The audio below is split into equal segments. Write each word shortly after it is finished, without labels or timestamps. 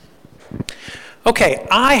Okay,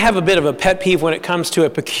 I have a bit of a pet peeve when it comes to a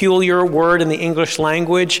peculiar word in the English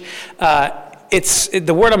language.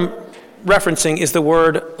 The word I'm referencing is the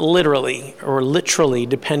word literally, or literally,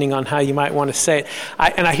 depending on how you might want to say it.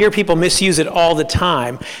 I hear people misuse it all the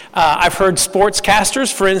time. I've heard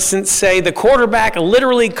sportscasters, for instance, say the quarterback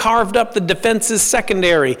literally carved up the defense's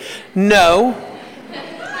secondary. No.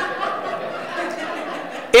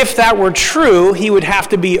 If that were true, he would have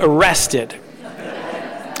to be arrested.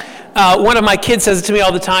 One of my kids says it to me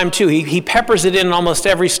all the time, too. He peppers it in almost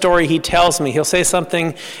every story he tells me. He'll say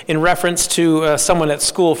something in reference to someone at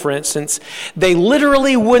school, for instance. They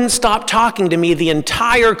literally wouldn't stop talking to me the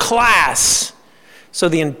entire class. So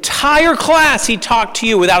the entire class he talked to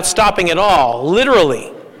you without stopping at all, literally.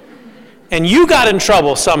 And you got in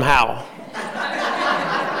trouble somehow.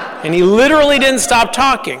 And he literally didn't stop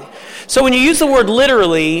talking. So when you use the word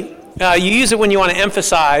literally, you use it when you want to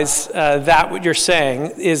emphasize that what you're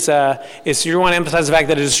saying is you want to emphasize the fact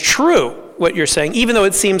that it is true what you're saying, even though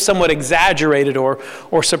it seems somewhat exaggerated or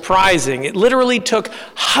surprising. It literally took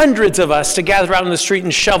hundreds of us to gather out in the street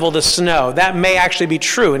and shovel the snow. That may actually be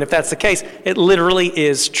true, and if that's the case, it literally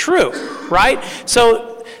is true, right?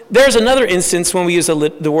 So there's another instance when we use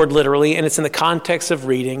the word literally, and it's in the context of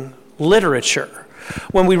reading literature.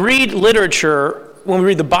 When we read literature, when we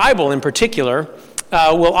read the Bible in particular,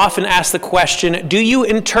 we'll often ask the question, do you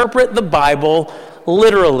interpret the Bible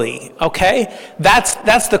literally? Okay?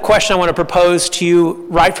 That's the question I want to propose to you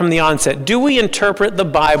right from the onset. Do we interpret the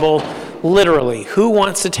Bible literally? Who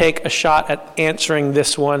wants to take a shot at answering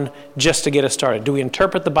this one just to get us started? Do we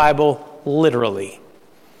interpret the Bible literally?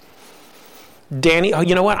 Danny, oh,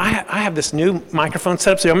 you know what? I have this new microphone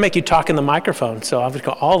set up, so I'm going to make you talk in the microphone. So I'm going to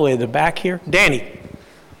go all the way to the back here. Danny.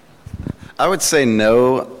 I would say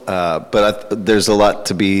no, but there's a lot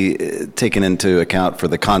to be taken into account for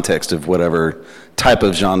the context of whatever type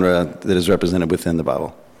of genre that is represented within the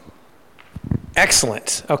Bible.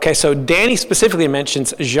 Excellent. Okay, so Danny specifically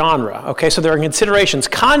mentions genre. Okay, so there are considerations.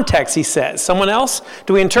 Context, he says. Someone else?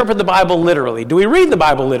 Do we interpret the Bible literally? Do we read the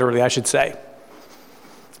Bible literally, I should say?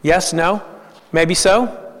 Yes, no? Maybe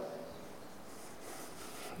so?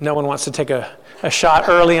 No one wants to take a shot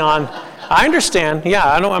early on. I understand.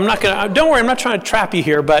 Yeah, don't worry, I'm not trying to trap you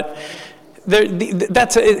here, but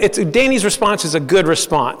Danny's response is a good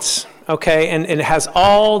response, okay? And it has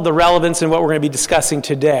all the relevance in what we're going to be discussing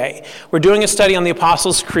today. We're doing a study on the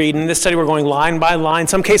Apostles' Creed, and in this study we're going line by line,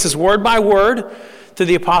 some cases word by word, through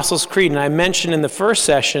the Apostles' Creed. And I mentioned in the first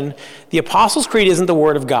session, the Apostles' Creed isn't the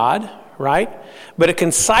Word of God, right? But it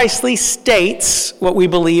concisely states what we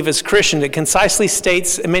believe as Christians. It concisely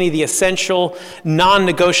states many of the essential,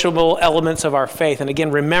 non-negotiable elements of our faith. And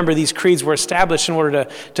again, remember, these creeds were established in order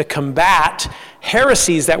to combat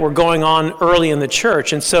heresies that were going on early in the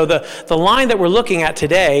church. And so the line that we're looking at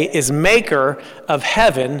today is maker of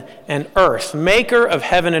heaven and earth. Maker of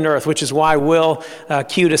heaven and earth, which is why Will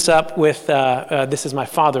queued us up with This Is My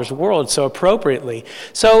Father's World so appropriately.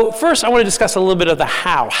 So first, I want to discuss a little bit of the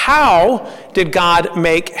how. How did God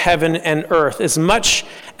make heaven and earth? As much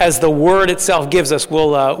as the word itself gives us,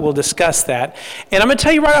 we'll discuss that. And I'm going to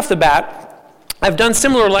tell you right off the bat, I've done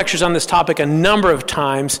similar lectures on this topic a number of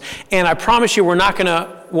times, and I promise you we're not going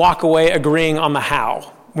to walk away agreeing on the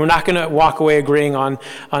how. We're not going to walk away agreeing on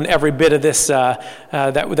every bit of this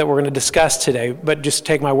that we're going to discuss today, but just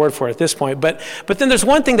take my word for it at this point. But then there's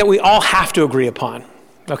one thing that we all have to agree upon.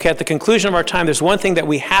 Okay, at the conclusion of our time, there's one thing that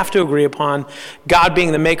we have to agree upon, God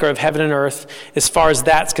being the maker of heaven and earth, as far as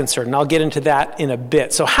that's concerned. And I'll get into that in a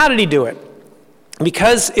bit. So how did he do it?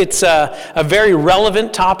 Because it's a very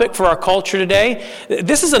relevant topic for our culture today,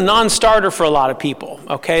 this is a non-starter for a lot of people,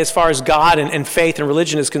 okay, as far as God and faith and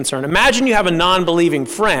religion is concerned. Imagine you have a non-believing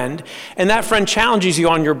friend, and that friend challenges you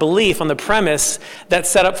on your belief on the premise that's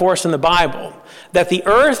set up for us in the Bible, that the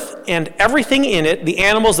earth and everything in it, the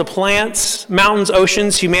animals, the plants, mountains,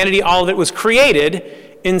 oceans, humanity, all of it was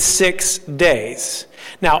created in 6 days.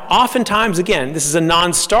 Now, oftentimes, again, this is a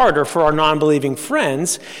non-starter for our non-believing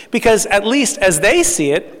friends because at least as they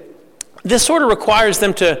see it, this sort of requires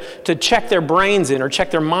them to check their brains in or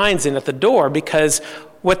check their minds in at the door because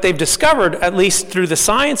what they've discovered, at least through the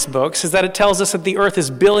science books, is that it tells us that the earth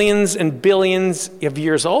is billions and billions of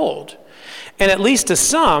years old. And at least to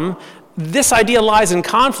some, this idea lies in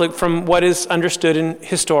conflict from what is understood in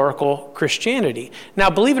historical Christianity.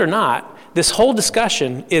 Now, believe it or not, this whole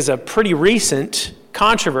discussion is a pretty recent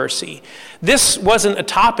controversy. This wasn't a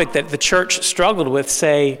topic that the church struggled with,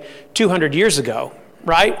 say, 200 years ago,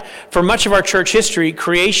 right? For much of our church history,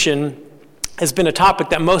 creation has been a topic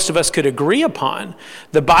that most of us could agree upon.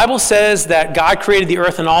 The Bible says that God created the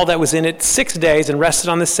earth and all that was in it 6 days and rested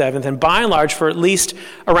on the seventh. And by and large, for at least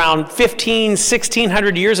around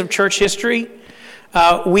 1600 years of church history,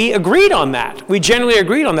 we agreed on that. We generally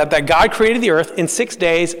agreed on that God created the earth in 6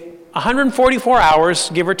 days, 144 hours,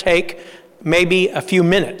 give or take, maybe a few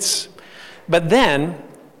minutes. But then,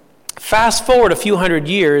 fast forward a few hundred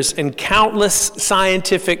years and countless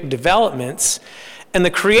scientific developments, and the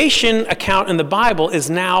creation account in the Bible is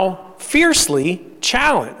now fiercely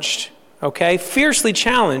challenged, okay? Fiercely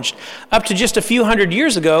challenged. Up to just a few hundred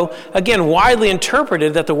years ago, again, widely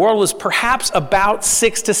interpreted that the world was perhaps about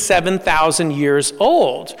 6,000 to 7,000 years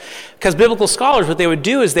old. Because biblical scholars, what they would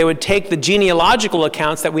do is they would take the genealogical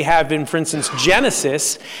accounts that we have in, for instance,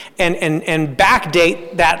 Genesis, and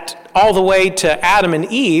backdate that all the way to Adam and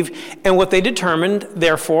Eve, and what they determined,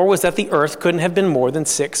 therefore, was that the earth couldn't have been more than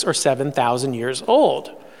 6,000 or 7,000 years old.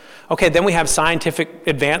 Okay, then we have scientific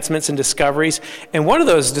advancements and discoveries, and one of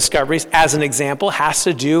those discoveries, as an example, has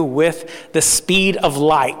to do with the speed of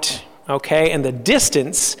light, okay, and the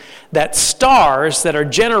distance that stars that are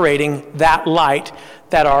generating that light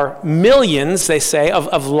that are millions, they say,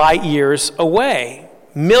 of light years away,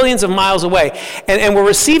 millions of miles away, and we're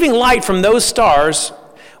receiving light from those stars.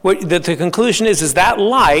 The conclusion is that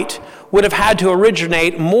light would have had to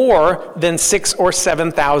originate more than 6,000 or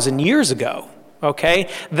 7,000 years ago. Okay?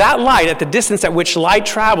 That light, at the distance at which light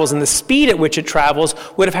travels and the speed at which it travels,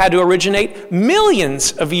 would have had to originate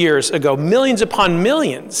millions of years ago, millions upon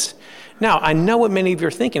millions. Now, I know what many of you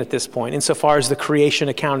are thinking at this point, insofar as the creation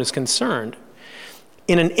account is concerned.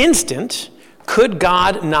 In an instant, could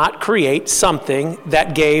God not create something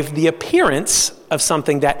that gave the appearance of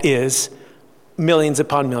something that is millions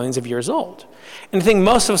upon millions of years old? And I think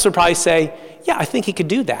most of us would probably say, yeah, I think he could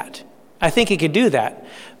do that. I think he could do that.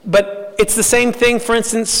 But it's the same thing, for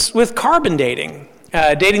instance, with carbon dating,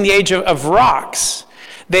 dating the age of rocks.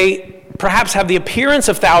 They perhaps have the appearance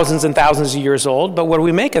of thousands and thousands of years old, but what do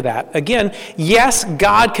we make of that? Again, yes,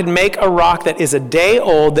 God could make a rock that is a day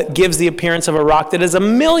old that gives the appearance of a rock that is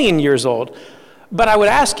 1,000,000 years old. But I would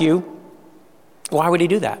ask you, why would he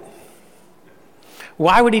do that?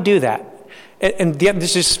 Why would he do that? And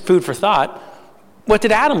this is just food for thought. What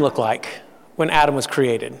did Adam look like when Adam was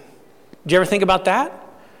created? Did you ever think about that?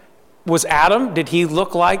 Did he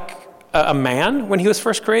look like a man when he was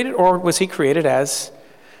first created? Or was he created as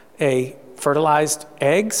a fertilized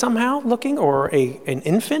egg somehow looking, or an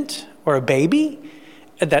infant, or a baby?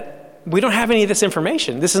 That we don't have any of this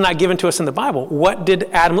information. This is not given to us in the Bible. What did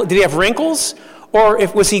Adam look? Did he have wrinkles? Or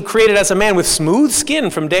was he created as a man with smooth skin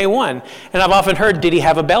from day one? And I've often heard, did he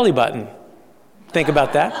have a belly button? Think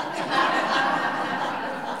about that.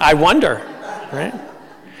 I wonder, right?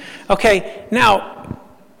 Okay, now,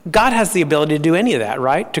 God has the ability to do any of that,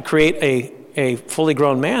 right? To create a fully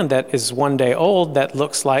grown man that is 1 day old that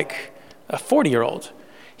looks like a 40-year-old.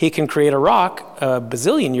 He can create a rock a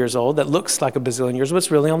bazillion years old that looks like a bazillion years, but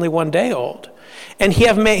it's really only 1 day old. And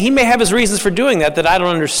he may have his reasons for doing that I don't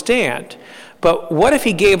understand. But what if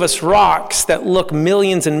he gave us rocks that look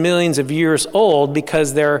millions and millions of years old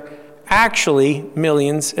because they're actually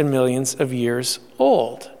millions and millions of years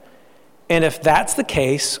old? And if that's the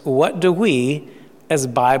case, what do we, as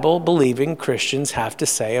Bible-believing Christians, have to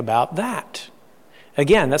say about that?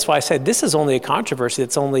 Again, that's why I said this is only a controversy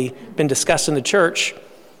that's only been discussed in the church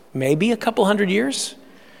maybe a couple hundred years.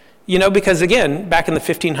 Because again, back in the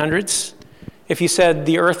 1500s, if you said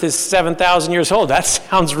the earth is 7,000 years old, that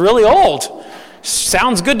sounds really old.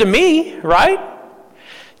 Sounds good to me, right?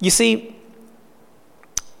 You see,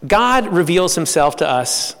 God reveals himself to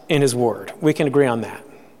us in his word. We can agree on that.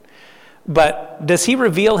 But does he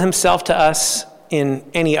reveal himself to us in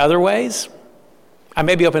any other ways? I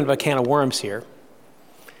may be opening up a can of worms here.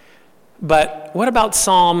 But what about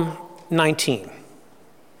Psalm 19?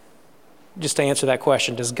 Just to answer that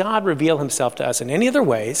question, does God reveal himself to us in any other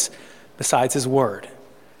ways besides his word?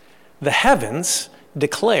 The heavens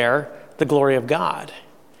declare the glory of God,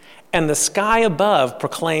 and the sky above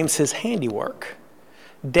proclaims his handiwork.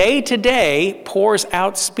 Day to day pours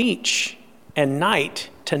out speech, and night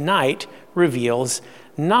to night reveals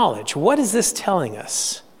knowledge. What is this telling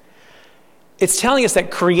us? It's telling us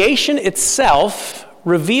that creation itself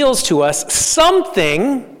reveals to us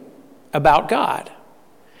something about God.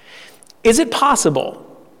 Is it possible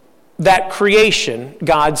that creation,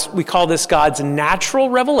 we call this God's natural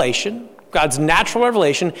revelation,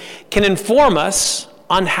 can inform us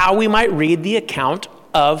on how we might read the account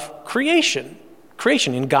of creation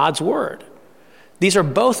in God's word? These are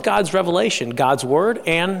both God's revelation, God's word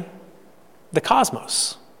and the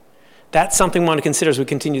cosmos. That's something we want to consider as we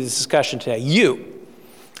continue this discussion today.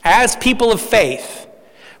 as people of faith,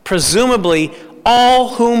 presumably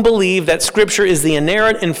all whom believe that Scripture is the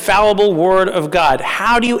inerrant, infallible Word of God.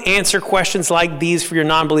 How do you answer questions like these for your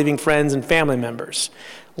non-believing friends and family members?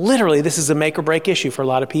 Literally, this is a make or break issue for a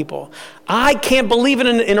lot of people. I can't believe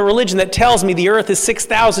in a religion that tells me the earth is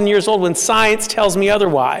 6,000 years old when science tells me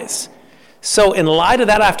otherwise. So in light of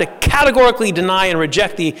that, I have to categorically deny and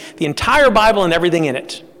reject the entire Bible and everything in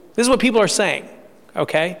it. This is what people are saying,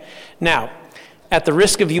 okay? Now, at the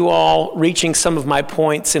risk of you all reaching some of my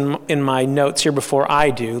points in my notes here before I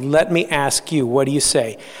do, let me ask you, what do you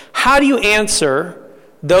say? How do you answer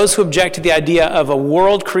those who object to the idea of a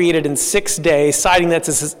world created in 6 days, citing that's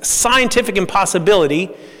a scientific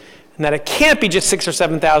impossibility, and that it can't be just 6,000 or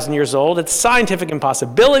 7,000 years old? It's scientific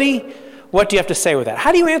impossibility. What do you have to say with that?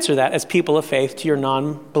 How do you answer that as people of faith to your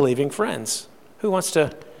non-believing friends? Who wants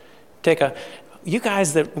to take a... You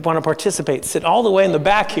guys that want to participate, sit all the way in the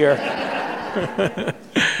back here.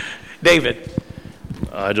 David.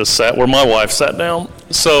 I just sat where my wife sat down.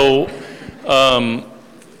 So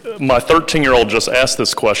my 13-year-old just asked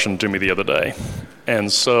this question to me the other day.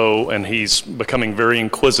 And he's becoming very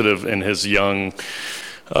inquisitive in his young,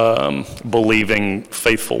 believing,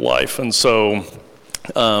 faithful life. And so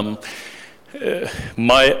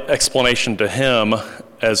my explanation to him,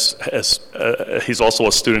 as he's also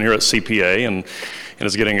a student here at CPA and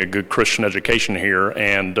is getting a good Christian education here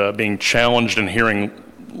and being challenged and hearing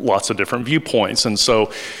lots of different viewpoints. And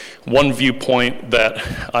so one viewpoint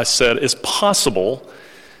that I said is possible,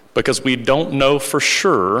 because we don't know for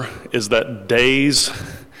sure, is that days,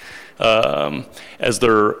 as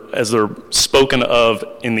they're spoken of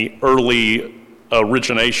in the early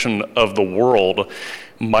origination of the world,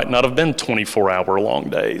 might not have been 24-hour long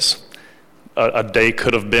days. A day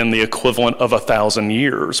could have been the equivalent of 1,000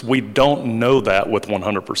 years. We don't know that with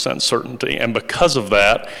 100% certainty. And because of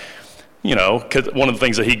that, you know, 'cause one of the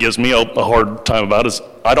things that he gives me a hard time about is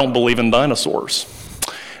I don't believe in dinosaurs.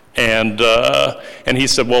 And he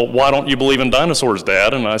said, well, why don't you believe in dinosaurs,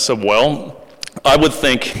 Dad? And I said, well, I would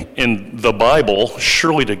think in the Bible,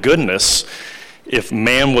 surely to goodness, if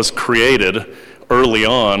man was created early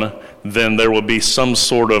on, then there would be some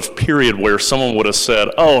sort of period where someone would have said,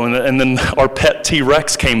 oh, and then our pet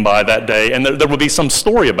T-Rex came by that day, and there would be some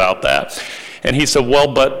story about that. And he said,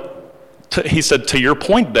 well, he said, to your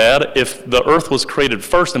point, Dad, if the earth was created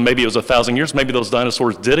first, and maybe it was 1,000 years, maybe those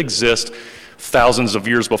dinosaurs did exist thousands of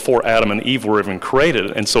years before Adam and Eve were even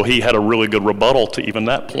created. And so he had a really good rebuttal to even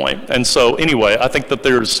that point. And so anyway, I think that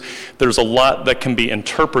there's a lot that can be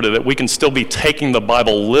interpreted, that we can still be taking the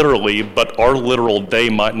Bible literally, but our literal day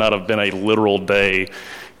might not have been a literal day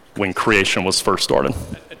when creation was first started.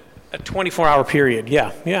 A 24-hour period,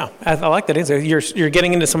 yeah. I like that answer. You're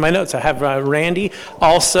getting into some of my notes. I have Randy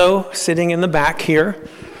also sitting in the back here.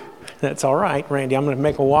 That's all right, Randy. I'm going to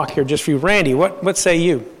make a walk here just for you. Randy, what say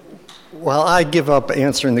you? Well, I give up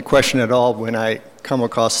answering the question at all when I come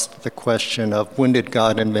across the question of when did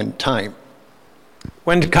God invent time?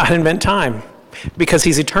 When did God invent time? Because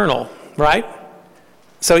he's eternal, right?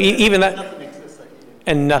 So even that... Nothing exists that he didn't.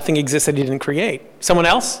 And nothing exists that he didn't create. Someone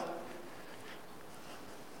else?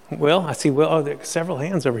 Will? I see Will. Oh, there are several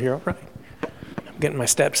hands over here. All right. I'm getting my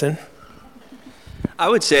steps in. I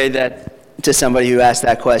would say that to somebody who asked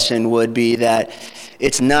that question would be that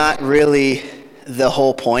it's not really the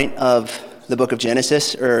whole point of the book of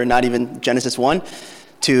Genesis, or not even Genesis 1,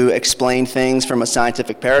 to explain things from a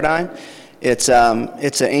scientific paradigm. It's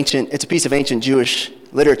a piece of ancient Jewish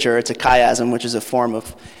literature. It's a chiasm, which is a form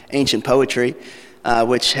of ancient poetry,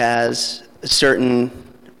 which has certain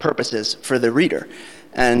purposes for the reader,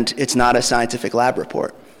 and it's not a scientific lab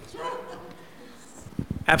report.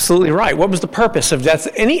 Absolutely right. What was the purpose of that?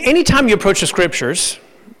 Any time you approach the scriptures,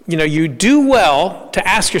 you do well to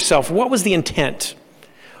ask yourself, what was the intent?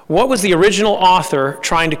 What was the original author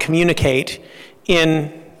trying to communicate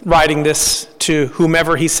in writing this to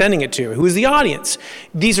whomever he's sending it to? Who is the audience?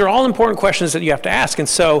 These are all important questions that you have to ask. And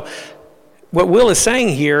so what Will is saying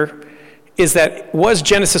here is that was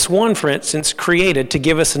Genesis 1, for instance, created to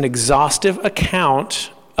give us an exhaustive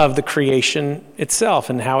account of the creation itself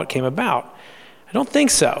and how it came about? I don't think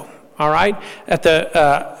so, all right?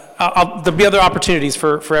 There'll be other opportunities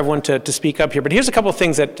for everyone to speak up here, but here's a couple of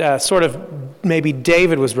things that sort of maybe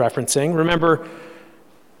David was referencing. Remember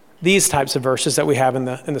these types of verses that we have in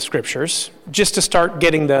the scriptures, just to start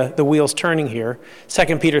getting the wheels turning here.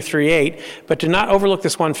 2 Peter 3:8, but do not overlook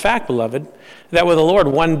this one fact, beloved, that with the Lord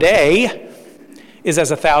 1 day is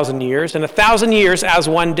as 1,000 years, and 1,000 years as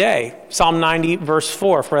 1 day. Psalm 90, verse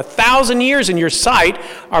 4, for 1,000 years in your sight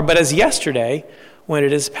are but as yesterday when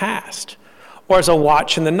it is past. or as a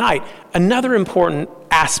watch in the night. Another important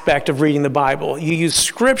aspect of reading the Bible, you use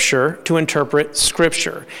Scripture to interpret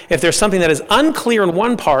Scripture. If there's something that is unclear in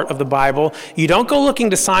one part of the Bible, you don't go looking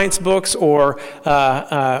to science books or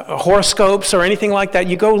horoscopes or anything like that.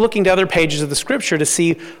 You go looking to other pages of the Scripture to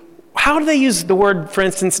see how do they use the word, for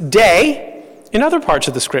instance, day in other parts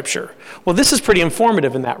of the Scripture. Well, this is pretty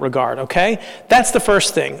informative in that regard, okay? That's the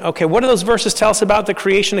first thing. Okay, what do those verses tell us about the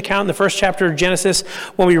creation account in the first chapter of Genesis?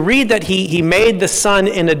 When we read that he made the sun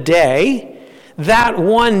in a day, that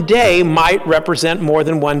one day might represent more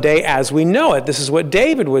than one day as we know it. This is what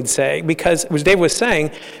David would say, because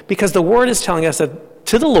the word is telling us that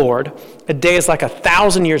to the Lord, a day is like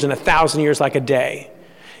 1,000 years and 1,000 years like a day.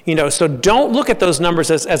 So don't look at those numbers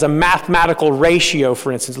as a mathematical ratio,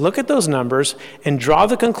 for instance. Look at those numbers and draw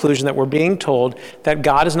the conclusion that we're being told that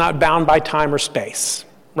God is not bound by time or space,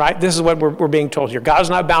 right? This is what we're being told here. God is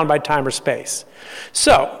not bound by time or space.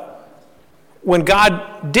 So when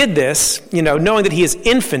God did this, knowing that he is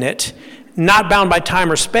infinite, not bound by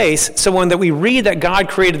time or space, so when that we read that God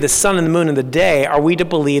created the sun and the moon and the day, are we to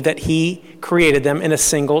believe that he created them in a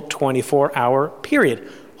single 24-hour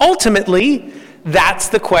period? Ultimately, that's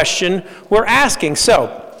the question we're asking.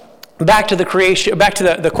 So, back to the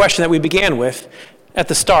question that we began with at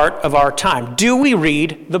the start of our time. Do we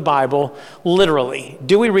read the Bible literally?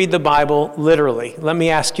 Do we read the Bible literally? Let me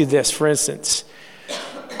ask you this, for instance.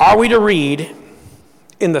 Are we to read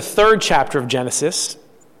in the 3rd chapter of Genesis?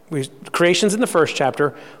 Creation's in the 1st chapter.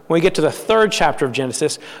 When we get to the 3rd chapter of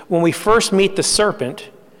Genesis, when we first meet the serpent,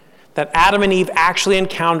 that Adam and Eve actually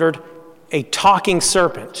encountered a talking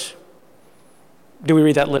serpent. Do we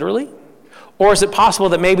read that literally? Or is it possible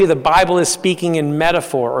that maybe the Bible is speaking in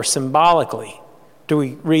metaphor or symbolically? Do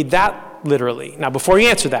we read that literally? Now, before you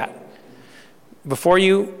answer that, before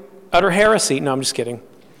you utter heresy, no, I'm just kidding.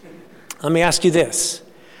 Let me ask you this.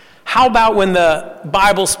 How about when the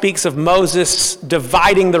Bible speaks of Moses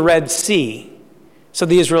dividing the Red Sea so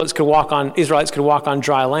the Israelites could walk on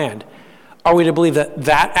dry land? Are we to believe that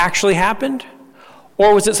that actually happened?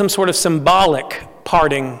 Or was it some sort of symbolic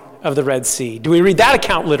parting of the Red Sea? Do we read that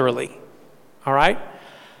account literally? All right?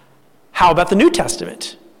 How about the New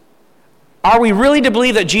Testament? Are we really to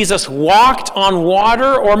believe that Jesus walked on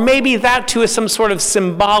water, or maybe that too is some sort of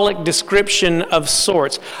symbolic description of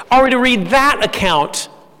sorts? Are we to read that account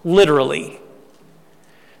literally?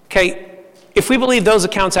 Okay, if we believe those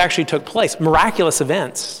accounts actually took place, miraculous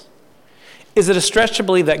events, is it a stretch to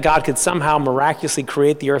believe that God could somehow miraculously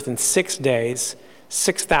create the earth in 6 days,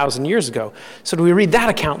 6,000 years ago? So do we read that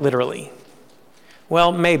account literally?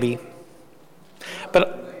 Well, maybe.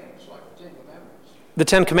 But the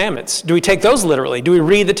 10 Commandments, do we take those literally? Do we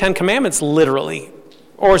read the 10 Commandments literally?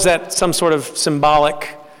 Or is that some sort of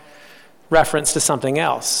symbolic reference to something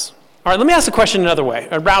else? All right, let me ask the question another way,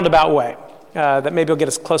 a roundabout way, that maybe will get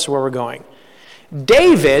us closer to where we're going.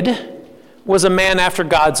 David was a man after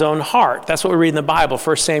God's own heart. That's what we read in the Bible,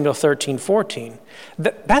 1 Samuel 13:14.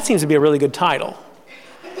 That seems to be a really good title.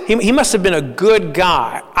 He must have been a good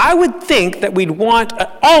guy. I would think that we'd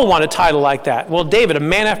all want a title like that. Well, David, a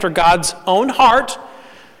man after God's own heart,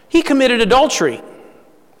 he committed adultery.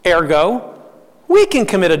 Ergo, we can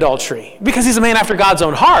commit adultery because he's a man after God's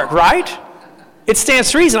own heart, right? It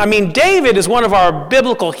stands to reason. I mean, David is one of our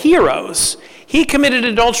biblical heroes. He committed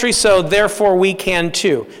adultery, so therefore we can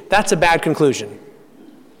too. That's a bad conclusion.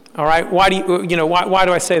 All right? Why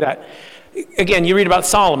do I say that? Again, you read about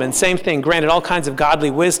Solomon, same thing, granted all kinds of godly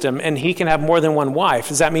wisdom, and he can have more than one wife.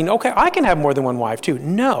 Does that mean, okay, I can have more than one wife too?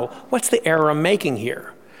 No. What's the error I'm making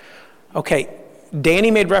here? Okay,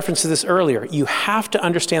 Danny made reference to this earlier. You have to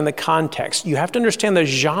understand the context. You have to understand the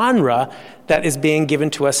genre that is being given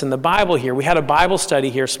to us in the Bible here. We had a Bible study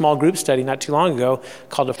here, small group study not too long ago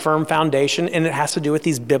called A Firm Foundation, and it has to do with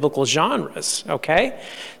these biblical genres, okay?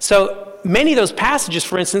 So many of those passages,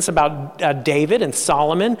 for instance, about David and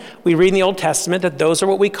Solomon, we read in the Old Testament that those are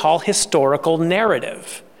what we call historical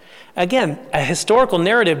narrative. Again, a historical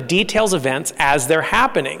narrative details events as they're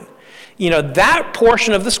happening. That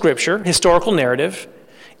portion of the scripture, historical narrative,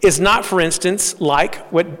 is not, for instance, like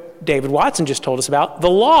what David Watson just told us about, the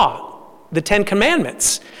law, the 10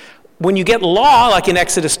 Commandments. When you get law, like in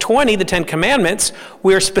Exodus 20, the 10 Commandments,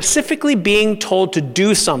 we are specifically being told to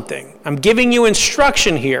do something. I'm giving you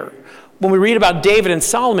instruction here. When we read about David and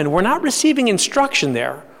Solomon, we're not receiving instruction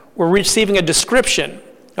there. We're receiving a description,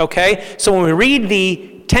 okay? So when we read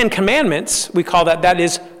the 10 Commandments, we call that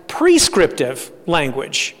is prescriptive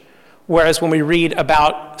language. Whereas when we read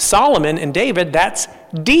about Solomon and David, that's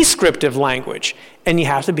descriptive language. And you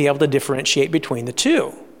have to be able to differentiate between the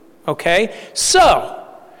two, okay? So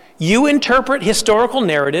you interpret historical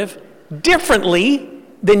narrative differently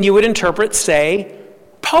than you would interpret, say,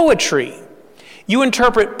 poetry. You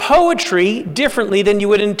interpret poetry differently than you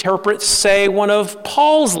would interpret, say, one of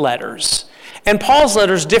Paul's letters. And Paul's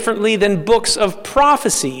letters differently than books of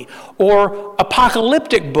prophecy or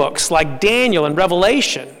apocalyptic books like Daniel and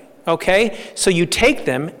Revelation. Okay? So you take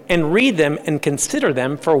them and read them and consider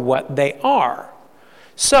them for what they are.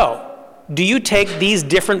 So, do you take these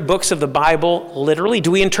different books of the Bible literally?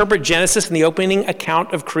 Do we interpret Genesis and the opening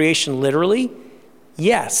account of creation literally?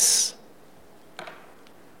 Yes.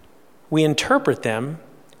 We interpret them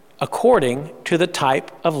according to the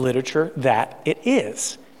type of literature that it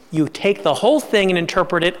is. You take the whole thing and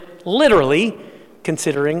interpret it literally,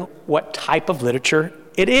 considering what type of literature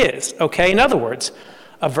it is. Okay? In other words,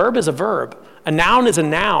 a verb is a verb. A noun is a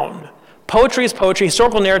noun. Poetry is poetry.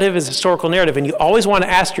 Historical narrative is historical narrative. And you always want to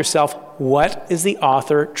ask yourself, what is the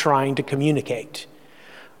author trying to communicate?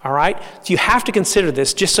 All right? So you have to consider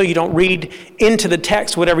this just so you don't read into the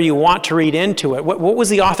text whatever you want to read into it. What was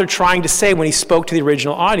the author trying to say when he spoke to the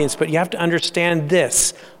original audience? But you have to understand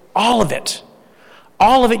this. All of it.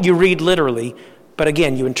 All of it you read literally. But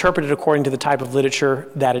again, you interpret it according to the type of literature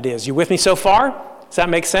that it is. You with me so far? Does that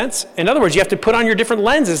make sense? In other words, you have to put on your different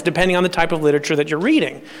lenses depending on the type of literature that you're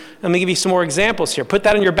reading. Let me give you some more examples here. Put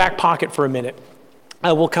that in your back pocket for a minute.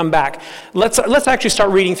 We'll come back. Let's actually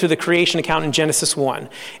start reading through the creation account in Genesis 1.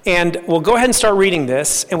 And we'll go ahead and start reading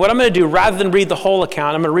this. And what I'm going to do, rather than read the whole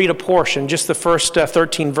account, I'm going to read a portion, just the first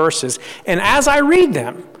 13 verses. And as I read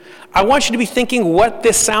them, I want you to be thinking what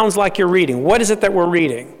this sounds like you're reading. What is it that we're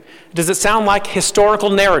reading? Does it sound like historical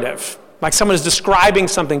narrative? Like someone is describing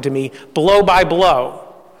something to me, blow by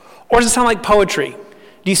blow? Or does it sound like poetry?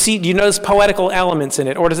 Do you notice poetical elements in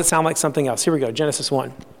it? Or does it sound like something else? Here we go, Genesis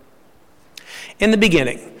 1. In the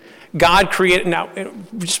beginning, God created, now,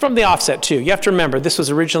 just from the offset too, you have to remember, this was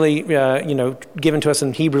originally, given to us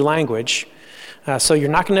in Hebrew language, so you're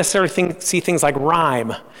not going to necessarily see things like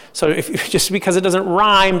rhyme. So just because it doesn't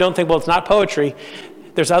rhyme, don't think, well, it's not poetry.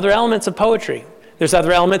 There's other elements of poetry. There's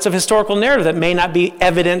other elements of historical narrative that may not be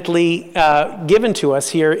evidently given to us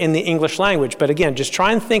here in the English language. But again, just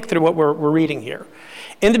try and think through what we're reading here.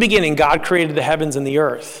 In the beginning, God created the heavens and the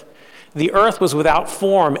earth. The earth was without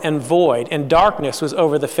form and void, and darkness was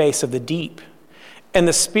over the face of the deep. And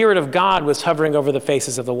the Spirit of God was hovering over the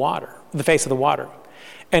face of the water.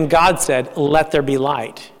 And God said, "Let there be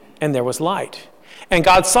light." And there was light. And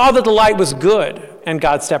God saw that the light was good, and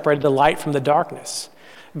God separated the light from the darkness.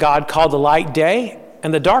 God called the light day,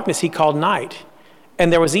 and the darkness he called night.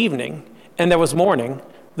 And there was evening, and there was morning,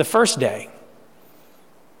 the first day.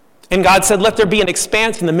 And God said, "Let there be an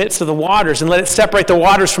expanse in the midst of the waters, and let it separate the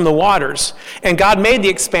waters from the waters." And God made the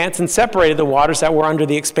expanse and separated the waters that were under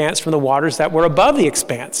the expanse from the waters that were above the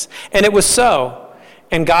expanse. And it was so.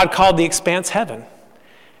 And God called the expanse heaven.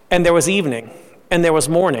 And there was evening, and there was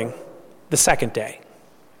morning, the second day.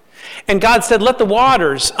 And God said, "Let the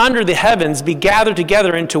waters under the heavens be gathered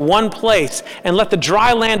together into one place, and let the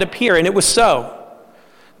dry land appear." And it was so.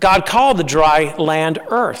 God called the dry land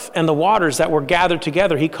earth, and the waters that were gathered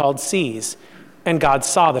together he called seas. And God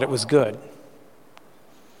saw that it was good.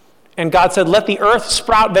 And God said, "Let the earth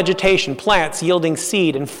sprout vegetation, plants yielding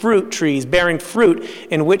seed, and fruit trees bearing fruit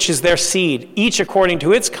in which is their seed, each according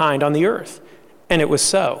to its kind on the earth." And it was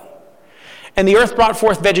so. And the earth brought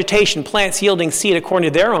forth vegetation, plants yielding seed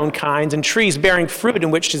according to their own kinds, and trees bearing fruit in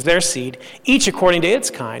which is their seed, each according to its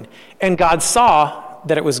kind. And God saw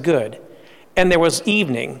that it was good. And there was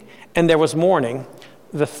evening, and there was morning,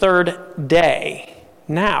 the third day.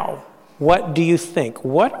 Now, what do you think?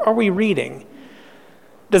 What are we reading?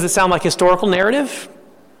 Does it sound like historical narrative?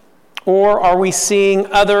 Or are we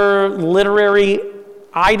seeing other literary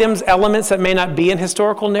items, elements that may not be in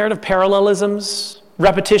historical narrative, parallelisms,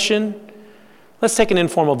 repetition? Let's take an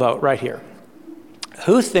informal vote right here.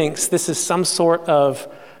 Who thinks this is some sort of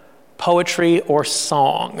poetry or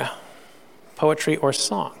song? Poetry or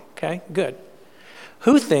song. Okay, good.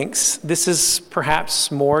 Who thinks this is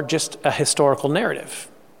perhaps more just a historical narrative?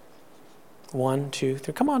 1, 2,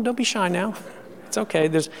 3. Come on, don't be shy now. It's okay.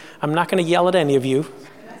 I'm not going to yell at any of you.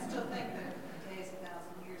 I still think that a day is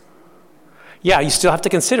 1,000 years. Yeah, you still have to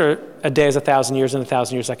consider a day as 1,000 years and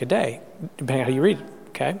 1,000 years like a day, depending on how you read it.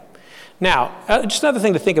 Okay. Now, just another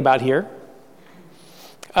thing to think about here.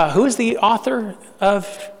 Who is the author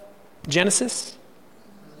of Genesis?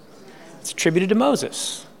 It's attributed to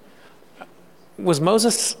Moses. Was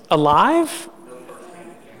Moses alive?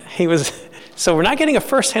 He was. So we're not getting a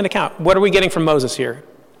first-hand account. What are we getting from Moses here?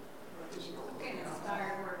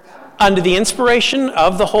 Under the inspiration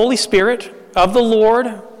of the Holy Spirit, of the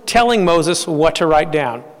Lord, telling Moses what to write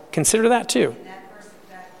down. Consider that too. And that person,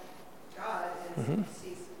 that God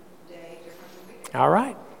sees day different than we do. All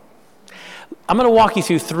right. I'm going to walk you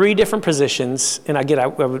through three different positions, and I'm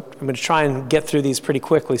going to try and get through these pretty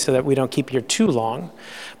quickly so that we don't keep you here too long.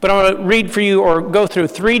 But I'm going to read for you or go through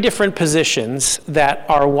three different positions that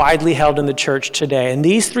are widely held in the church today. And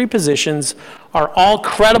these three positions are all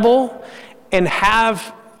credible and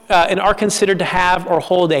are considered to have or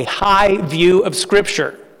hold a high view of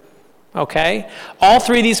Scripture. Okay? All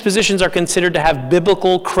three of these positions are considered to have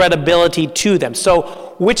biblical credibility to them.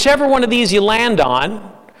 So whichever one of these you land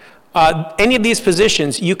on, any of these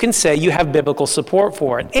positions, you can say you have biblical support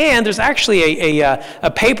for it. And there's actually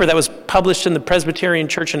a paper that was published in the Presbyterian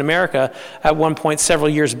Church in America at one point several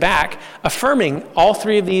years back affirming all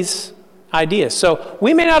three of these ideas. So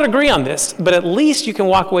we may not agree on this, but at least you can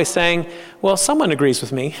walk away saying, well, someone agrees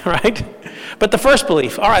with me, right? But the first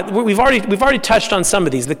belief, all right, we've already touched on some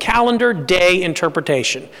of these. The calendar day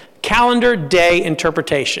interpretation. Calendar day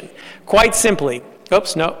interpretation. Quite simply,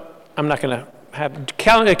 I'm not going to have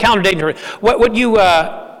calendar date. What do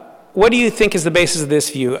you think is the basis of this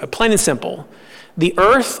view? Plain and simple. The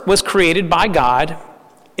earth was created by God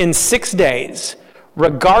in 6 days,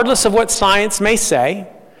 regardless of what science may say.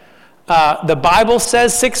 The Bible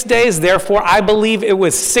says 6 days, therefore I believe it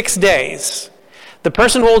was 6 days. The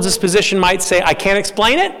person who holds this position might say, I can't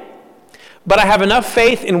explain it, but I have enough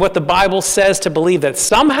faith in what the Bible says to believe that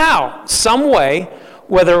somehow, some way,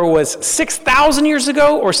 whether it was 6,000 years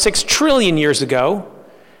ago or 6 trillion years ago,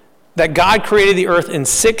 that God created the earth in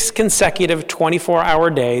 6 consecutive 24-hour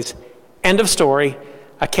days. End of story.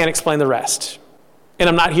 I can't explain the rest. And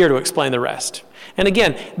I'm not here to explain the rest. And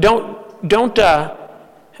again,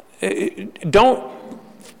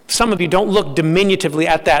 some of you don't look diminutively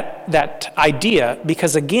at that idea,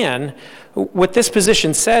 because again, what this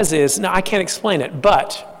position says is, no, I can't explain it,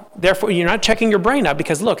 but therefore, you're not checking your brain out,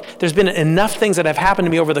 because look, there's been enough things that have happened to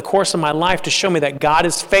me over the course of my life to show me that God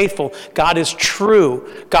is faithful, God is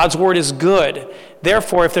true, God's word is good.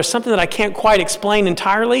 Therefore, if there's something that I can't quite explain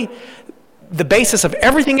entirely, the basis of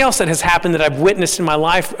everything else that has happened that I've witnessed in my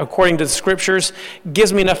life, according to the scriptures,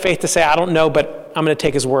 gives me enough faith to say, I don't know, but I'm going to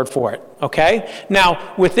take his word for it, okay?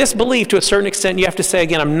 Now, with this belief, to a certain extent, you have to say,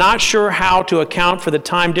 again, I'm not sure how to account for the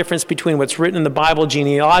time difference between what's written in the Bible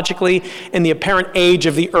genealogically and the apparent age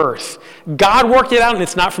of the earth. God worked it out, and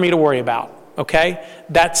it's not for me to worry about, okay?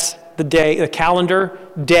 That's the calendar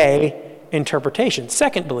day interpretation.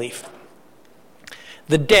 Second belief.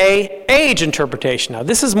 The day-age interpretation. Now,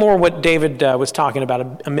 this is more what David was talking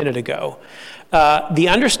about a minute ago. The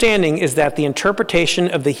understanding is that the interpretation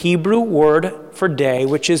of the Hebrew word for day,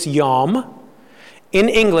 which is yom, in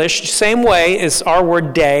English, same way as our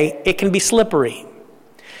word day, it can be slippery.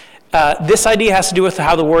 This idea has to do with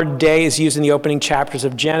how the word day is used in the opening chapters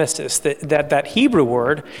of Genesis. That Hebrew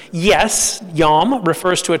word, yes, yom,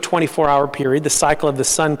 refers to a 24-hour period, the cycle of the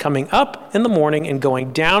sun coming up in the morning and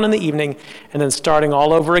going down in the evening and then starting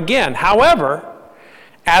all over again. However,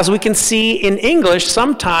 as we can see in English,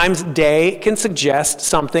 sometimes day can suggest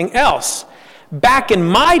something else. Back in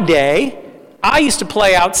my day, I used to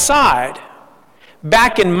play outside.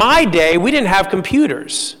 Back in my day, we didn't have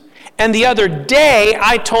computers. And the other day,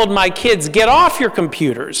 I told my kids, get off your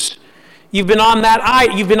computers. You've been on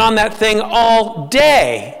that thing all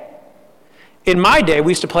day. In my day,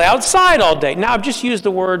 we used to play outside all day. Now, I've just used the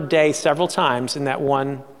word day several times in that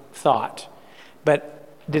one thought. But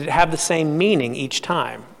did it have the same meaning each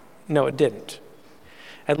time? No, it didn't.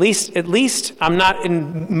 At least I'm not,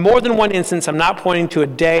 in more than one instance, I'm not pointing to a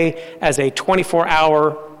day as a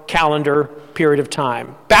 24-hour calendar period of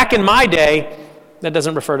time. Back in my day, that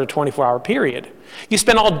doesn't refer to a 24-hour period. You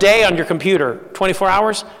spend all day on your computer, 24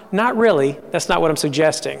 hours? Not really. That's not what I'm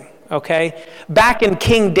suggesting, okay? Back in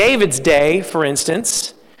King David's day, for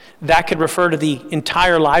instance, that could refer to the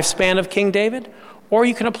entire lifespan of King David, or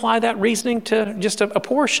you can apply that reasoning to just a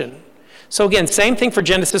portion. So again, same thing for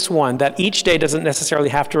Genesis 1, that each day doesn't necessarily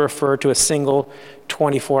have to refer to a single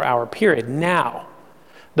 24-hour period. Now,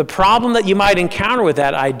 the problem that you might encounter with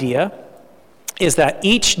that idea is that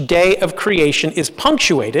each day of creation is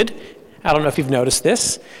punctuated, I don't know if you've noticed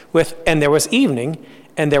this, with, and there was evening,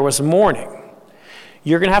 and there was morning.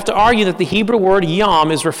 You're going to have to argue that the Hebrew word yom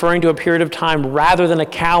is referring to a period of time rather than a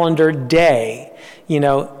calendar day. You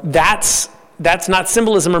know, that's not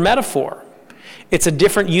symbolism or metaphor. It's a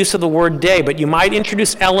different use of the word day, but you might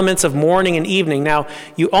introduce elements of morning and evening. Now,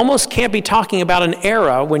 you almost can't be talking about an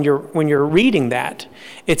era when you're reading that.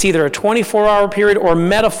 It's either a 24-hour period or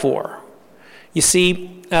metaphor. You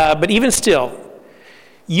see, but even still,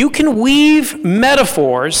 you can weave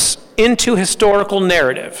metaphors into historical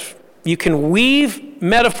narrative. You can weave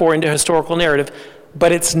metaphor into historical narrative,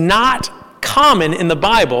 but it's not common in the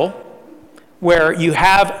Bible where you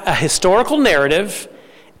have a historical narrative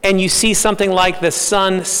and you see something like the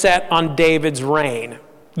sun set on David's reign.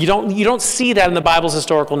 You don't see that in the Bible's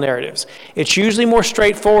historical narratives. It's usually more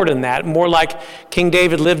straightforward than that, more like King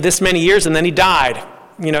David lived this many years and then he died.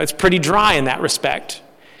 It's pretty dry in that respect.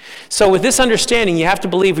 So with this understanding, you have to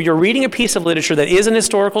believe you're reading a piece of literature that is an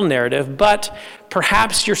historical narrative, but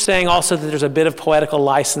perhaps you're saying also that there's a bit of poetical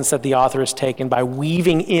license that the author has taken by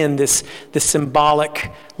weaving in this symbolic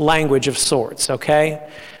language of sorts, okay?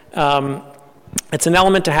 It's an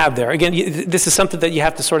element to have there. Again, this is something that you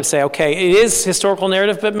have to sort of say, okay, it is historical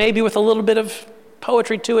narrative, but maybe with a little bit of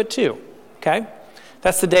poetry to it too, okay?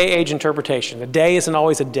 That's the day-age interpretation. A day isn't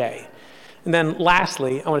always a day. And then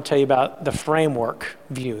lastly, I want to tell you about the framework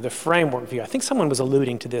view. I think someone was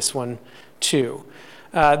alluding to this one too.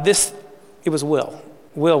 It was Will.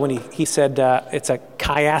 Will, when he said it's a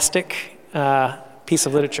chiastic piece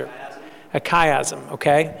of literature. A chiasm,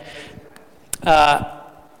 okay?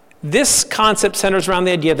 This concept centers around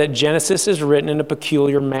the idea that Genesis is written in a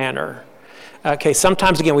peculiar manner. Okay,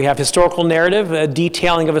 sometimes, again, we have historical narrative, a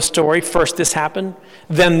detailing of a story. First this happened,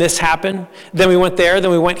 then we went there,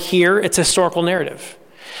 then we went here. It's a historical narrative.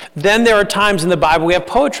 Then there are times in the Bible we have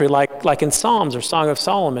poetry, like in Psalms or Song of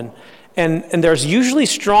Solomon. And there's usually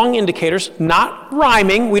strong indicators, not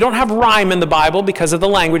rhyming. We don't have rhyme in the Bible because of the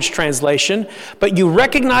language translation, but you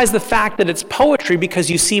recognize the fact that it's poetry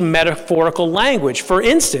because you see metaphorical language. For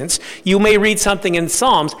instance, you may read something in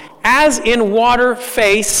Psalms, as in water,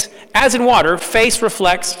 face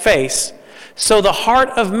reflects face, so the heart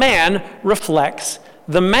of man reflects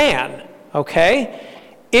the man, okay?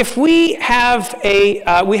 If we have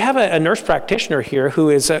a nurse practitioner here who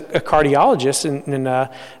is a cardiologist in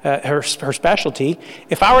her specialty.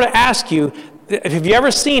 If I were to ask you, have you ever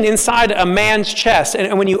seen inside a man's chest,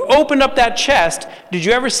 and when you opened up that chest, did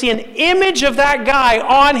you ever see an image of that guy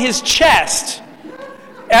on his chest?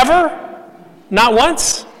 Ever? Not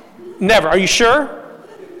once? Never. Are you sure?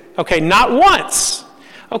 Okay, not once.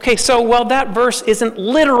 Okay, so, that verse isn't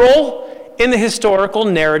literal in the historical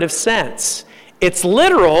narrative sense. It's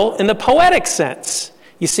literal in the poetic sense.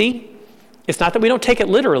 You see, it's not that we don't take it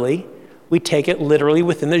literally. We take it literally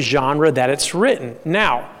within the genre that it's written.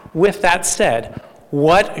 Now, with that said,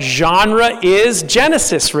 what genre is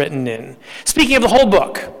Genesis written in? Speaking of the whole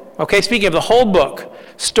book,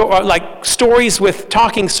 like stories with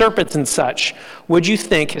talking serpents and such, would you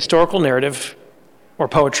think historical narrative or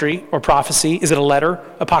poetry or prophecy, is it a letter,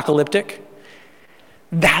 apocalyptic?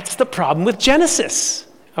 That's the problem with Genesis.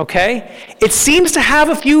 Okay? It seems to have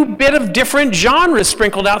a few bit of different genres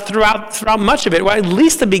sprinkled out throughout much of it, well, at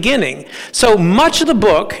least the beginning. So much of the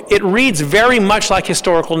book, it reads very much like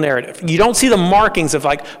historical narrative. You don't see the markings of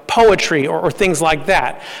like poetry or things like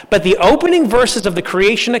that. But the opening verses of the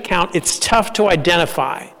creation account, it's tough to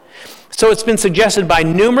identify. So it's been suggested by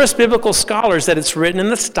numerous biblical scholars that it's written in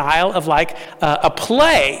the style of like a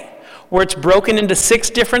play, where it's broken into 6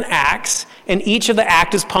 different acts, and each of the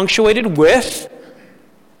acts is punctuated with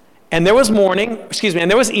and there was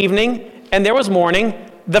evening, and there was morning,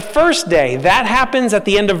 the first day. That happens at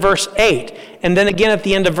the end of verse 8, and then again at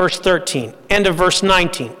the end of verse 13, end of verse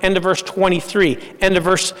 19, end of verse 23, end of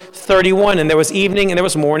verse 31, and there was evening and there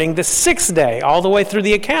was morning, the 6th day, all the way through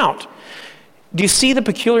the account. Do you see the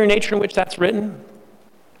peculiar nature in which that's written?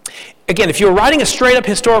 Again, if you're writing a straight-up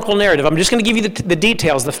historical narrative, I'm just going to give you the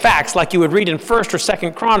details, the facts, like you would read in 1st or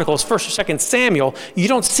 2nd Chronicles, 1st or 2nd Samuel. You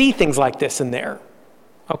don't see things like this in there.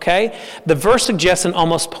 Okay? The verse suggests an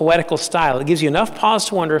almost poetical style. It gives you enough pause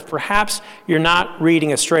to wonder if perhaps you're not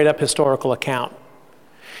reading a straight-up historical account.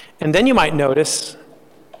 And then you might notice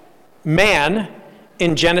man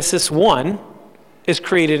in Genesis 1 is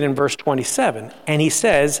created in verse 27. And he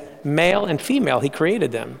says male and female, he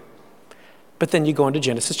created them. But then you go into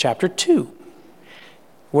Genesis chapter 2.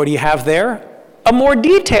 What do you have there? A more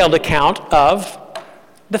detailed account of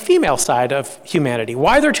the female side of humanity.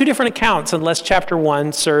 Why are there 2 different accounts unless chapter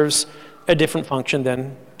 1 serves a different function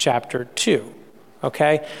than chapter 2?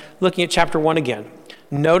 Okay? Looking at chapter 1 again.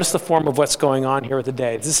 Notice the form of what's going on here with the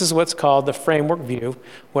days. This is what's called the framework view,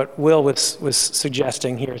 what Will was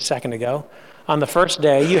suggesting here a second ago. On the first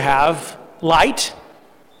day, you have light.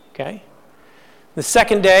 Okay? The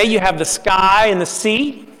second day, you have the sky and the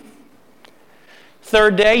sea.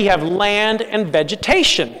 Third day, you have land and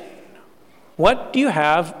vegetation. What do you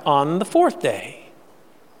have on the 4th day?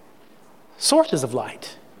 Sources of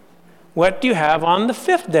light. What do you have on the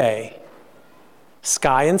 5th day?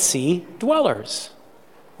 Sky and sea dwellers.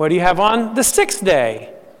 What do you have on the 6th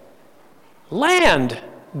day? Land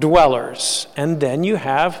dwellers. And then you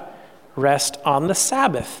have rest on the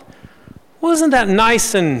Sabbath. Well, isn't that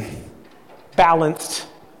nice and balanced?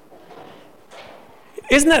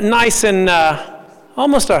 Isn't that nice and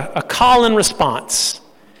almost a call-in response?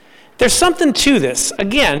 There's something to this.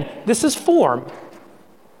 Again, this is form.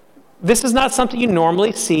 This is not something you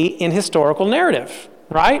normally see in historical narrative,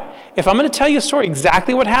 right? If I'm going to tell you a story,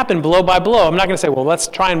 exactly what happened blow by blow, I'm not going to say, well, let's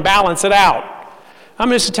try and balance it out. I'm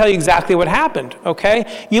just going to tell you exactly what happened,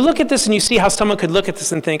 okay? You look at this and you see how someone could look at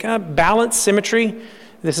this and think, balance, symmetry,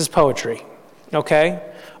 this is poetry, okay?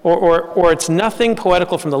 Or it's nothing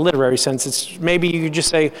poetical from the literary sense. It's maybe you could just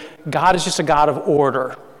say, God is just a God of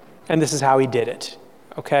order, and this is how he did it,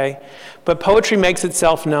 okay? But poetry makes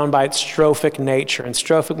itself known by its strophic nature, and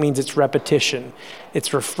strophic means its repetition,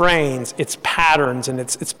 its refrains, its patterns, and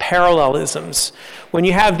its parallelisms. When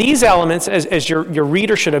you have these elements, as your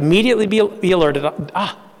reader should immediately be alerted,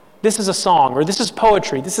 this is a song, or this is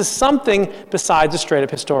poetry, this is something besides a straight-up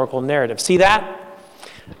historical narrative. See that?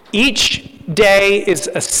 Each day is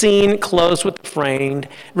a scene closed with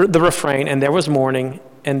the refrain, and there was morning,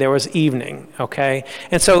 and there was evening, okay?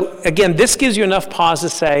 And so, again, this gives you enough pause to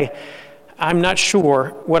say, I'm not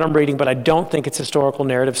sure what I'm reading, but I don't think it's historical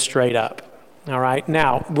narrative straight up, all right?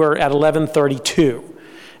 Now, we're at 11:32,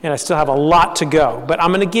 and I still have a lot to go, but I'm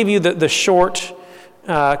going to give you the short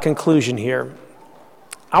conclusion here.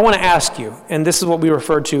 I want to ask you, and this is what we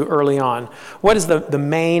referred to early on, what is the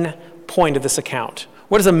main point of this account?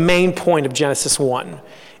 What is the main point of Genesis 1?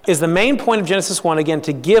 Is the main point of Genesis 1, again,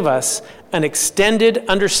 to give us an extended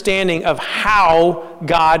understanding of how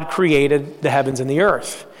God created the heavens and the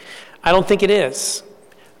earth? I don't think it is.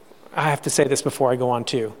 I have to say this before I go on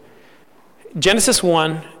too. Genesis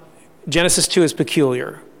 1, Genesis 2 is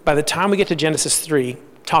peculiar. By the time we get to Genesis 3,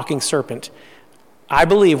 talking serpent, I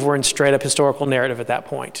believe we're in straight up historical narrative at that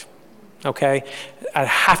point. Okay? I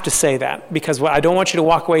have to say that because I don't want you to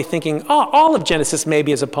walk away thinking, all of Genesis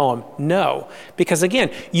maybe is a poem. No. Because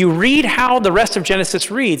again, you read how the rest of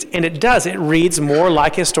Genesis reads, and it reads more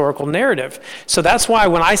like historical narrative. So that's why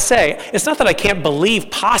when I say, it's not that I can't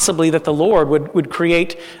believe possibly that the Lord would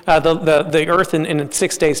create the earth in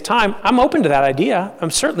 6 days' time. I'm open to that idea. I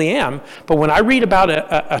certainly am. But when I read about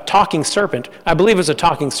a talking serpent, I believe it's a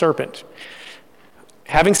talking serpent.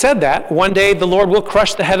 Having said that, one day the Lord will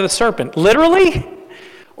crush the head of the serpent, literally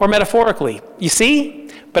or metaphorically. You see?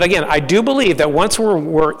 But again, I do believe that once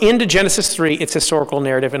we're into Genesis 3, it's historical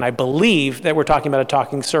narrative, and I believe that we're talking about a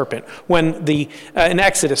talking serpent. When in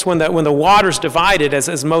Exodus, when the waters divided,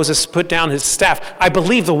 as Moses put down his staff, I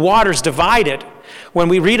believe the waters divided. When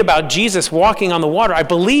we read about Jesus walking on the water, I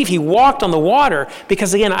believe he walked on the water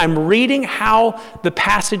because, again, I'm reading how the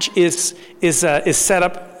passage is set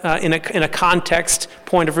up in a context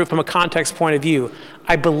point of view, from a context point of view.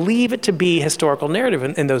 I believe it to be historical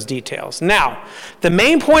narrative in those details. Now, the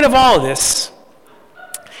main point of all of this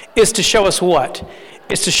is to show us what?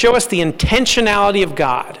 Is to show us the intentionality of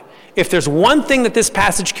God. If there's one thing that this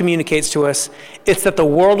passage communicates to us, it's that the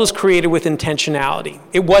world was created with intentionality.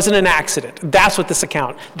 It wasn't an accident. That's what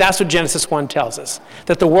that's what Genesis 1 tells us,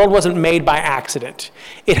 that the world wasn't made by accident.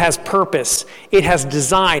 It has purpose. It has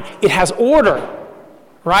design. It has order,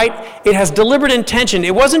 right? It has deliberate intention.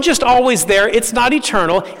 It wasn't just always there. It's not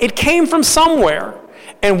eternal. It came from somewhere.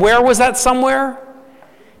 And where was that somewhere?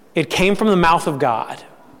 It came from the mouth of God.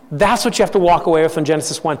 That's what you have to walk away with from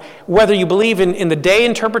Genesis 1. Whether you believe in the day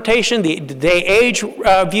interpretation, the day-age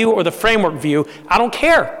view, or the framework view, I don't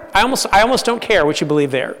care. I almost don't care what you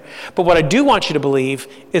believe there. But what I do want you to believe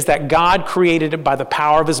is that God created it by the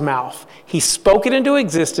power of his mouth. He spoke it into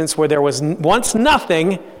existence where there was once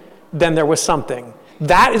nothing, then there was something.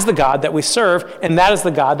 That is the God that we serve, and that is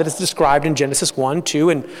the God that is described in Genesis 1, 2,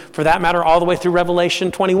 and for that matter, all the way through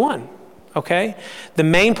Revelation 21. Okay? The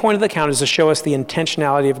main point of the account is to show us the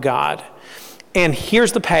intentionality of God. And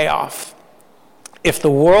here's the payoff. If the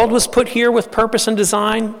world was put here with purpose and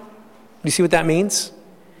design, do you see what that means?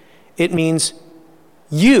 It means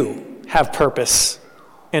you have purpose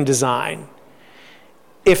and design.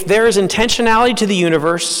 If there is intentionality to the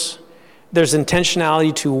universe, there's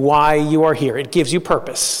intentionality to why you are here. It gives you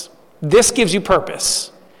purpose. This gives you purpose.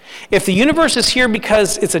 If the universe is here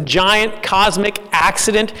because it's a giant cosmic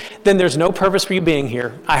accident, then there's no purpose for you being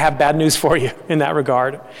here. I have bad news for you in that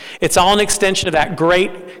regard. It's all an extension of that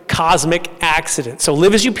great cosmic accident. So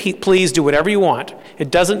live as you please, do whatever you want.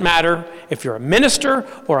 It doesn't matter if you're a minister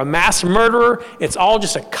or a mass murderer. It's all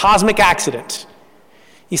just a cosmic accident.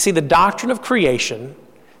 You see, the doctrine of creation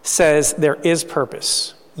says there is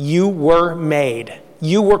purpose. You were made.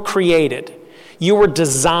 You were created. You were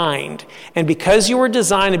designed. And because you were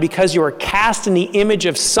designed and because you were cast in the image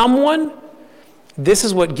of someone, this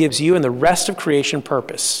is what gives you and the rest of creation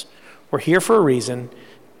purpose. We're here for a reason,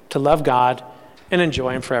 to love God and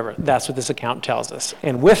enjoy him forever. That's what this account tells us.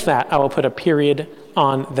 And with that, I will put a period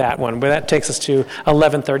on that one. But that takes us to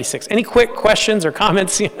 11:36. Any quick questions or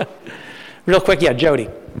comments? Real quick, yeah, Jody.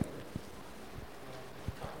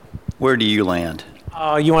 Where do you land?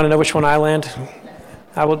 You want to know which one I land?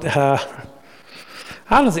 I will.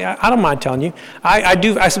 I don't mind telling you.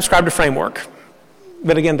 I subscribe to framework.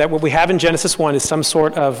 But again, that what we have in Genesis 1 is some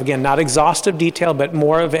sort of, again, not exhaustive detail, but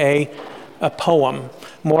more of a poem,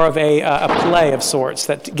 more of a play of sorts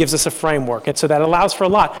that gives us a framework. And so that allows for a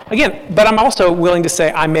lot. Again, but I'm also willing to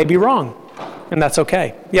say I may be wrong, and that's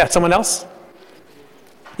okay. Yeah, someone else?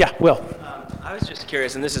 Yeah, Will. I was just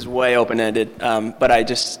curious, and this is way open-ended, but I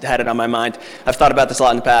just had it on my mind. I've thought about this a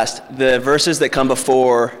lot in the past. The verses that come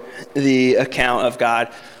before the account of God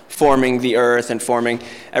forming the earth and forming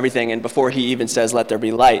everything, and before he even says, "Let there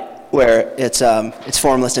be light," where it's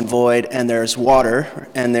formless and void, and there's water,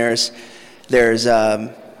 and there's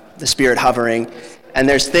the Spirit hovering, and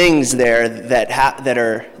there's things there that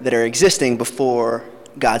are existing before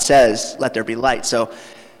God says, "Let there be light." So,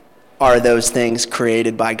 are those things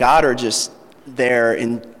created by God, or just there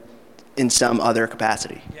in some other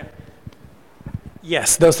capacity? Yeah.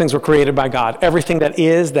 Yes, those things were created by God. Everything that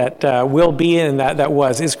is, that will be, and that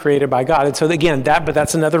was, is created by God. And so again, but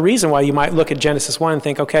that's another reason why you might look at Genesis 1 and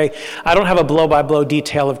think, okay, I don't have a blow-by-blow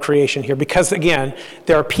detail of creation here, because again,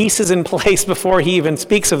 there are pieces in place before he even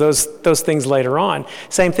speaks of those things later on.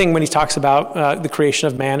 Same thing when he talks about the creation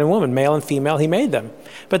of man and woman, male and female, he made them.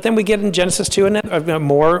 But then we get in Genesis 2 a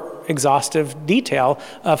more exhaustive detail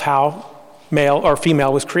of how male or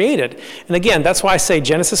female was created. And again, that's why I say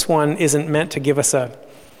Genesis 1 isn't meant to give us a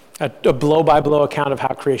blow-by-blow account of how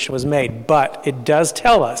creation was made, but it does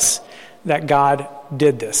tell us that God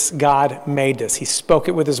did this. God made this. He spoke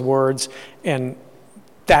it with his words, and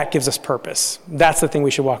that gives us purpose. That's the thing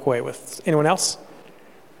we should walk away with. Anyone else?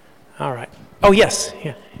 All right. Oh, yes.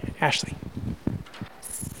 Yeah. Ashley.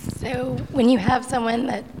 So when you have someone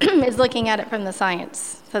that is looking at it from the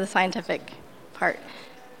scientific part,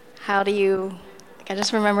 how do you, I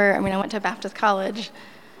just remember, I went to a Baptist college,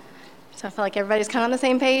 so I feel like everybody's kind of on the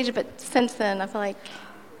same page, but since then, I feel like,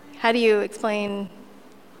 how do you explain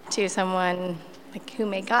to someone, like, who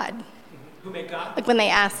made God? Who made God? Like, when they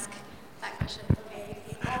ask that question.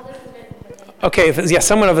 Okay,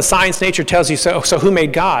 someone of a science nature tells you, so who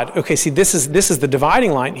made God? Okay, see, this is the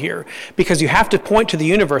dividing line here, because you have to point to the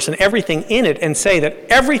universe and everything in it and say that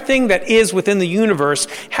everything that is within the universe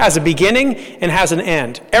has a beginning and has an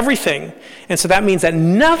end. Everything. And so that means that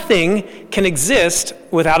nothing can exist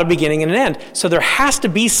without a beginning and an end. So there has to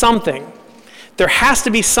be something. There has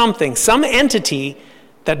to be something, some entity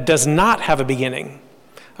that does not have a beginning.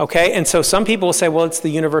 Okay, and so some people will say, well, it's the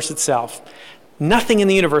universe itself. Nothing in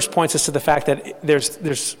the universe points us to the fact that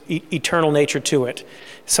there's eternal nature to it.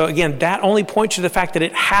 So again, that only points to the fact that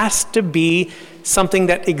it has to be something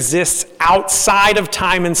that exists outside of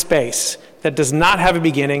time and space, that does not have a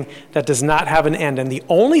beginning, that does not have an end. And the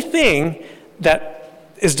only thing that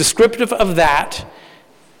is descriptive of that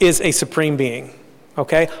is a supreme being.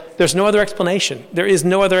 Okay? There's no other explanation. There is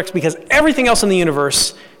no other because everything else in the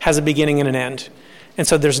universe has a beginning and an end. And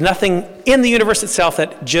so there's nothing in the universe itself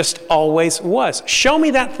that just always was. Show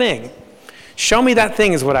me that thing. Show me that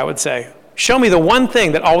thing is what I would say. Show me the one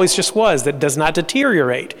thing that always just was, that does not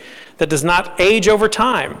deteriorate, that does not age over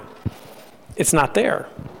time. It's not there.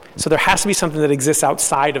 So there has to be something that exists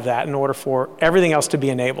outside of that in order for everything else to be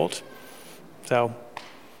enabled. So,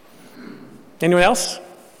 anyone else?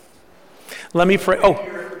 Let me pray. Oh. Maybe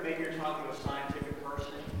you're talking to a scientific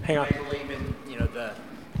person. Hang on. They believe in,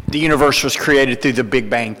 the universe was created through the Big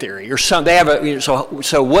Bang Theory, or some. They have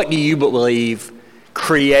so what do you believe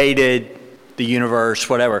created the universe?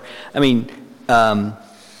 Whatever. Then God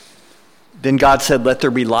said, "Let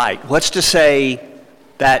there be light." What's to say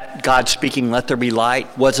that God speaking, "Let there be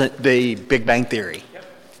light," wasn't the Big Bang Theory? Yep.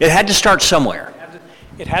 It had to start somewhere.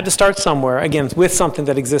 It had to start somewhere, again, with something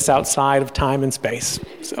that exists outside of time and space.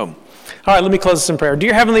 So. All right, let me close this in prayer.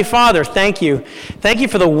 Dear Heavenly Father, thank you. Thank you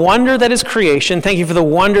for the wonder that is creation. Thank you for the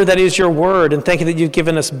wonder that is your word. And thank you that you've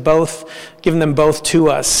given them both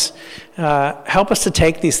to us. Help us to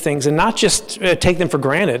take these things and not just take them for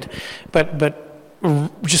granted, but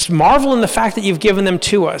just marvel in the fact that you've given them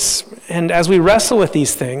to us. And as we wrestle with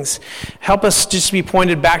these things, help us just be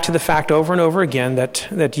pointed back to the fact over and over again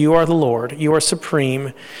that you are the Lord, you are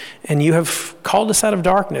supreme, and you have called us out of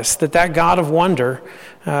darkness, that God of wonder,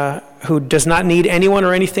 who does not need anyone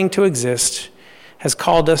or anything to exist, has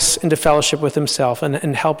called us into fellowship with himself,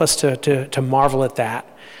 and help us to marvel at that.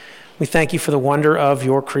 We thank you for the wonder of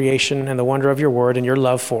your creation and the wonder of your word and your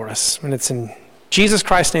love for us. And it's in Jesus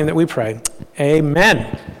Christ's name that we pray.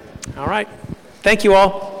 Amen. All right. Thank you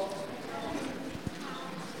all.